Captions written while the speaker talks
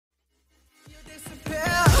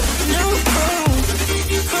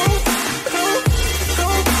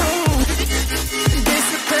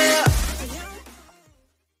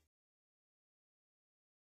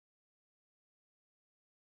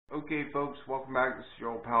Okay folks, welcome back. This is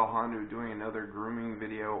your old pal Hondo doing another grooming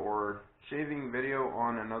video or shaving video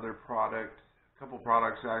on another product, a couple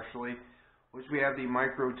products actually, which we have the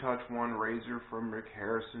Micro Touch 1 razor from Rick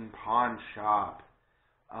Harrison Pawn Shop.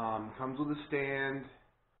 Comes with a stand,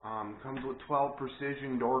 comes with 12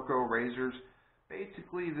 precision Dorco razors.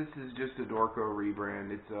 Basically this is just a Dorco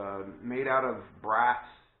rebrand. It's made out of brass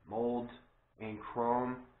molds and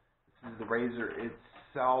chrome. This is the razor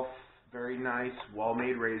itself. Very nice,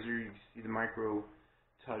 well-made razor. You can see the Micro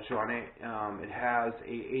Touch on it. It has a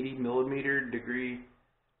 80mm degree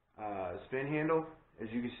spin handle. As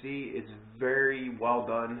you can see, it's very well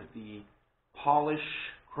done. The polish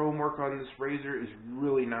chrome work on this razor is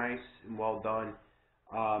really nice and well done.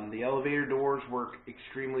 The elevator doors work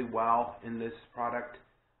extremely well in this product.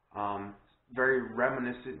 Very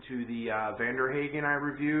reminiscent to the Vanderhagen I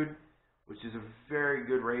reviewed, which is a very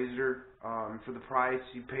good razor. For the price,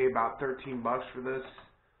 you pay about 13 bucks for this,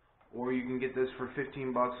 or you can get this for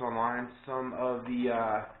 15 bucks online. Some of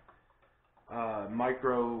the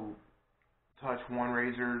Micro Touch 1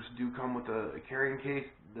 razors do come with a carrying case.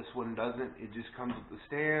 This one doesn't. It just comes with the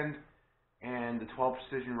stand and the 12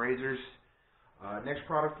 precision razors. Next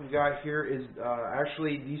product we got here is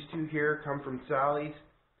actually these two here come from Sally's.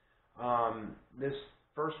 This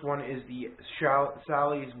first one is the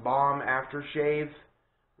Sally's Balm Aftershave,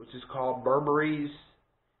 which is called Barburys.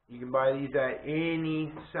 You can buy these at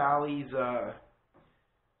any Sally's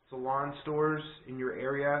salon stores in your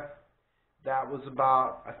area. That was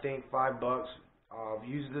about, I think, 5 bucks. I've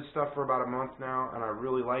used this stuff for about a month now, and I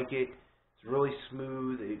really like it. It's really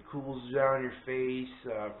smooth. It cools down your face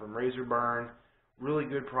from razor burn. Really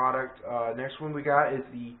good product. Next one we got is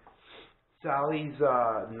the Sally's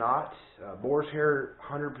knot, boar's hair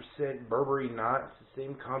 100% Barbury knot. It's the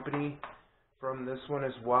same company from this one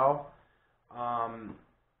as well.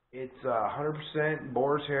 It's 100%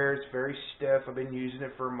 boar's hair. It's very stiff. I've been using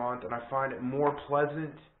it for a month, and I find it more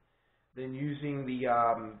pleasant than using the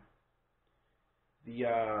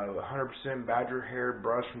 100% badger hair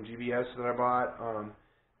brush from GBS that I bought.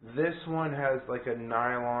 This one has like a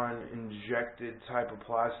nylon injected type of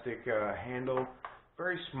plastic handle.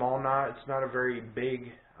 Very small knot. It's not a very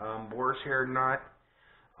big boar's hair knot.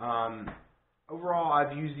 Overall,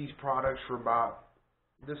 I've used these products for about,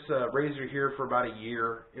 this razor here for about a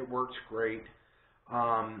year. It works great.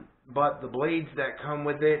 But the blades that come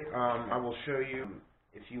with it, I will show you.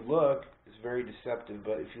 If you look, it's very deceptive,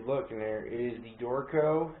 but if you look in there, it is the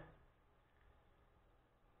Doroco,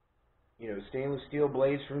 stainless steel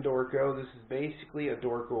blades from Doroco. This is basically a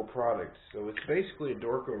Doroco product. So it's basically a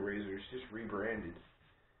Doroco razor. It's just rebranded.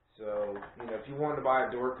 So, if you wanted to buy a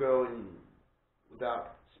Doroco and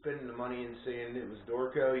without spending the money and saying it was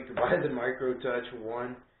Doroco, you could buy the Micro Touch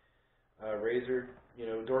 1 razor.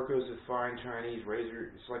 Doroco's a fine Chinese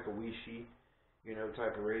razor. It's like a Weishi,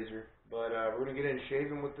 type of razor. But we're going to get in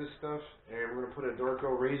shaving with this stuff, and we're going to put a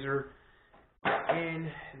Doroco razor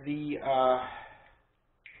in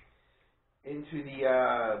into the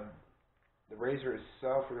razor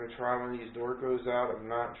itself. We're going to try one of these Dorcos out. I've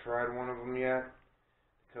not tried one of them yet.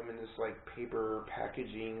 They come in this like paper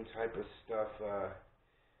packaging type of stuff.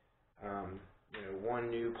 One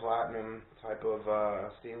new platinum type of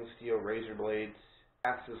stainless steel razor blades.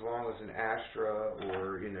 Lasts as long as an Astra,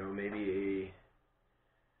 or maybe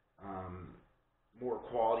a more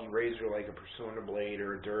quality razor like a Persona blade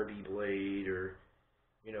or a Derby blade, or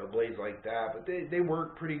blades like that. But they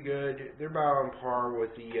work pretty good. They're about on par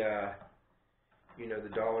with the the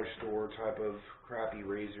dollar store type of crappy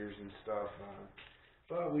razors and stuff.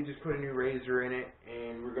 But we just put a new razor in it,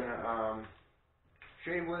 and we're gonna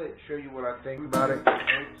shave with it, show you what I think about it.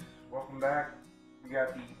 Folks, welcome back. We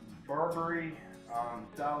got the Barbury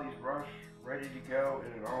Sally's brush ready to go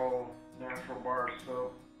in an all natural bar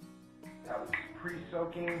soap. That was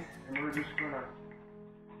pre-soaking, and we're just gonna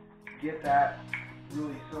get that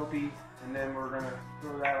really soapy, and then we're gonna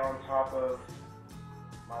throw that on top of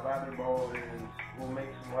my lather bowl, and we'll make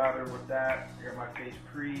some lather with that. I got my face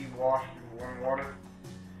pre-washed in warm water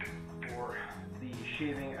for the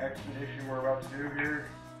shaving expedition we're about to do here.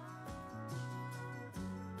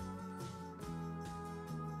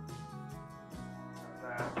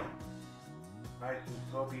 Got that nice and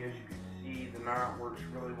soapy. As you can see, the knot works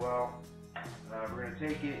really well. We're going to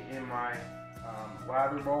take it in my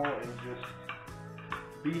lather bowl and just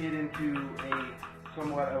beat it into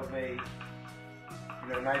somewhat of a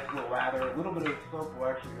nice little lather. A little bit of soap will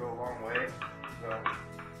actually go a long way. So,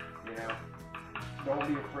 don't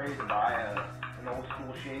be afraid to buy an old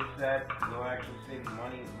school shave set. It'll actually save you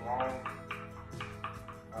money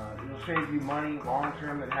it'll save you money long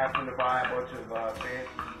term than having to buy a bunch of fancy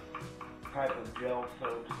type of gel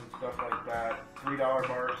soaps and stuff like that. $3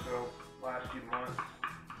 bar soap, last few months.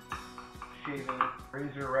 Shaving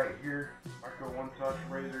razor right here, micro one-touch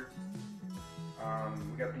razor.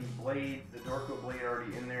 We got the blade, the Dorco blade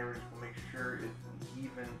already in there. We just want to make sure it's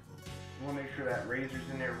even. You want to make sure that razor's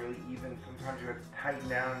in there really even. Sometimes you have to tighten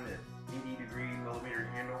down the 80-degree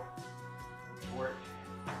handle for it.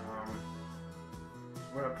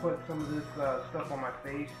 I'm going to put some of this stuff on my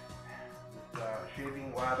face, this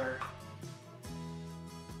shaving lather.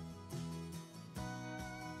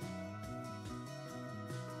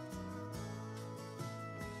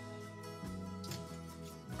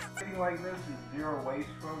 Shaving like this is zero waste,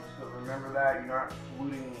 folks, so remember that. You're not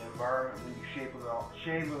polluting the environment when you shave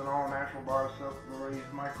with an all-natural bar soap. We're going to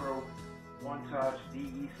use micro one-touch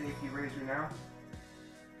DE safety razor now.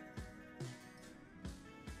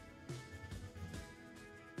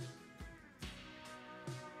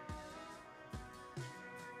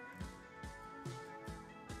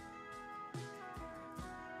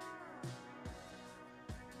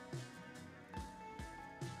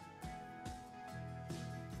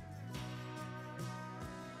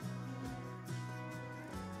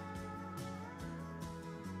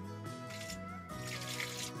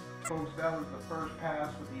 Folks, that was the first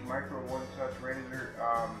pass with the micro one-touch razor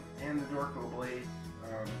and the Dorco blade.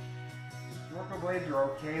 Dorco blades are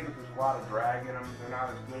okay, but there's a lot of drag in them. They're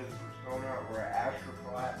not as good as Persona or an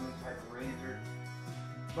Astroplatin type of razor,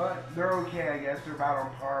 but they're okay, I guess. They're about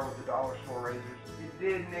on par with the dollar store razors. It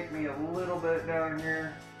did nick me a little bit down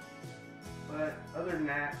here, but other than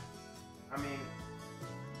that, I mean,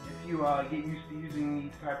 if you get used to using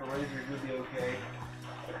these type of razors, you'll be okay.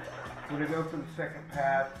 We're going to go for the second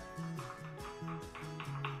pass.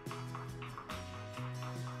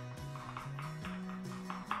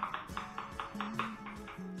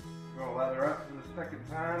 We're going to lather up for the second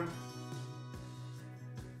time.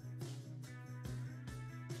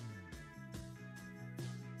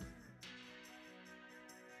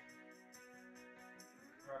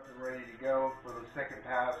 Prepped and ready to go for the second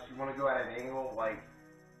pass. You want to go at an angle like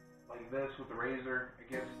this with the razor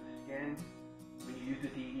against the skin. When you use the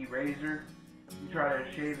DE razor, you try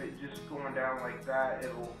to shave it just going down like that,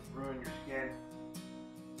 it'll ruin your skin.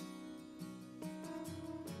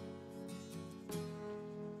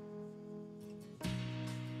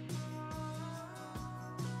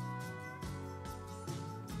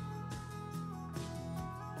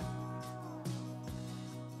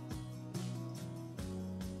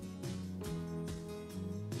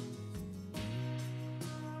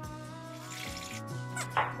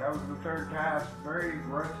 That was the third pass. Very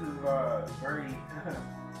aggressive,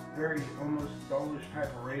 very almost dullish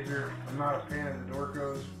type of razor. I'm not a fan of the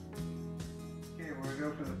Dorcos. Okay, we're going to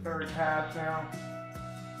go for the third pass now.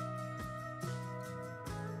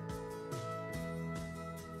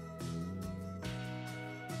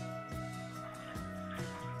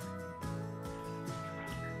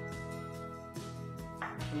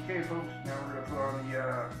 Okay, folks, now we're going to put on the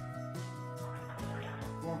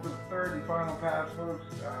going for the third and final pass, folks,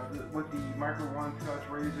 with the micro one-touch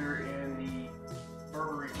razor and the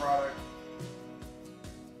barbury product.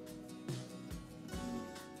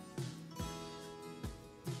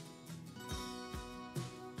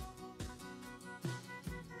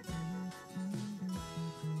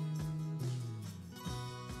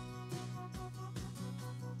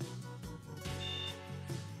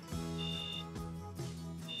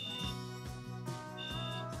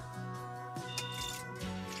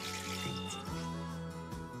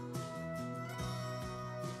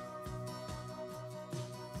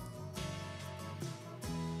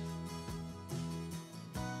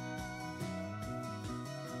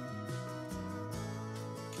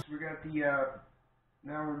 We got the,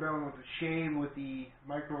 now we're done with the shave with the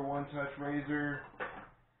micro one-touch razor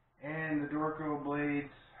and the Dorco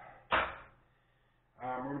blades.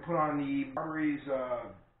 We're going to put on the barburys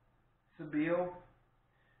Sabile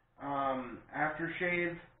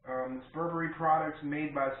aftershave. This barbury product's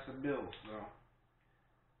made by Sabile, so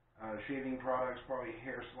shaving products, probably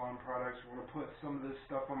hair salon products. We're going to put some of this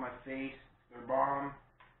stuff on my face. Their balm,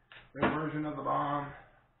 their version of the balm.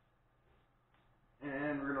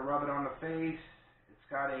 And we're gonna rub it on the face. It's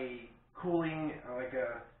got a cooling, like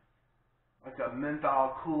a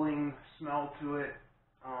menthol cooling smell to it.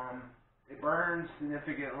 It burns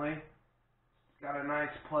significantly. It's got a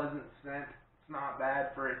nice pleasant scent. It's not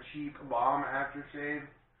bad for a cheap balm aftershave.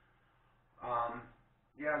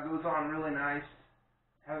 Yeah, it goes on really nice.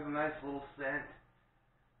 Has a nice little scent.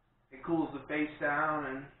 It cools the face down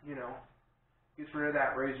and, you know, gets rid of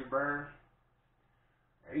that razor burn.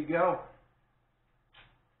 There you go.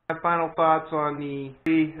 Final thoughts on the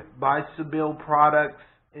by Sabile products.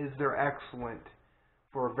 is they're excellent.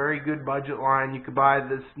 For a very good budget line, you could buy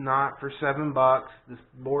this knot for $7, this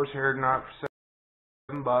boar's hair knot for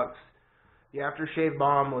 $7. The aftershave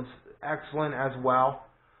balm was excellent as well.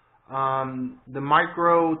 The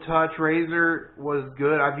micro touch razor was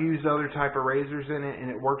good. I've used other type of razors in it, and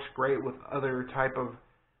it works great with other type of.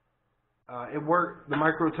 The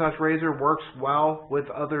micro touch razor works well with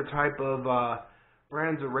other type of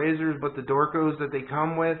brands of razors, but the dorcos that they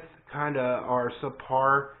come with kind of are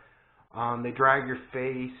subpar. They drag your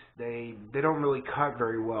face. They don't really cut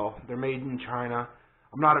very well. They're made in China.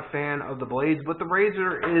 I'm not a fan of the blades, but the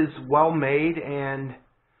razor is well made and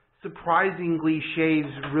surprisingly shaves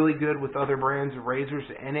really good with other brands of razors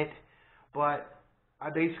in it. But I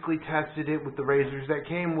basically tested it with the razors that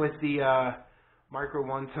came with the Micro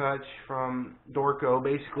One Touch from Dorco.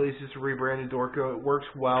 Basically, it's just a rebranded Dorco. It works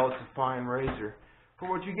well. It's a fine razor for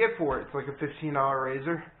what you get for it. It's like a $15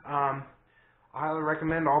 razor. I highly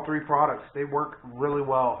recommend all three products. They work really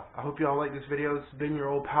well. I hope you all like this video. This has been your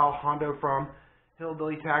old pal Hondo from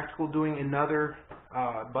Hillbilly Tactical doing another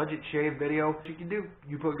budget shave video. What you can do,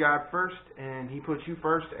 you put God first, and He puts you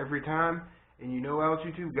first every time. And you know else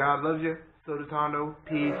you too. God loves you. So does Hondo.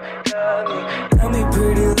 Peace. Tell me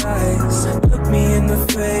pretty lies. Look me in the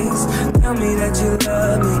face. Tell me that you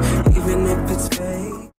love me, even if it's fake.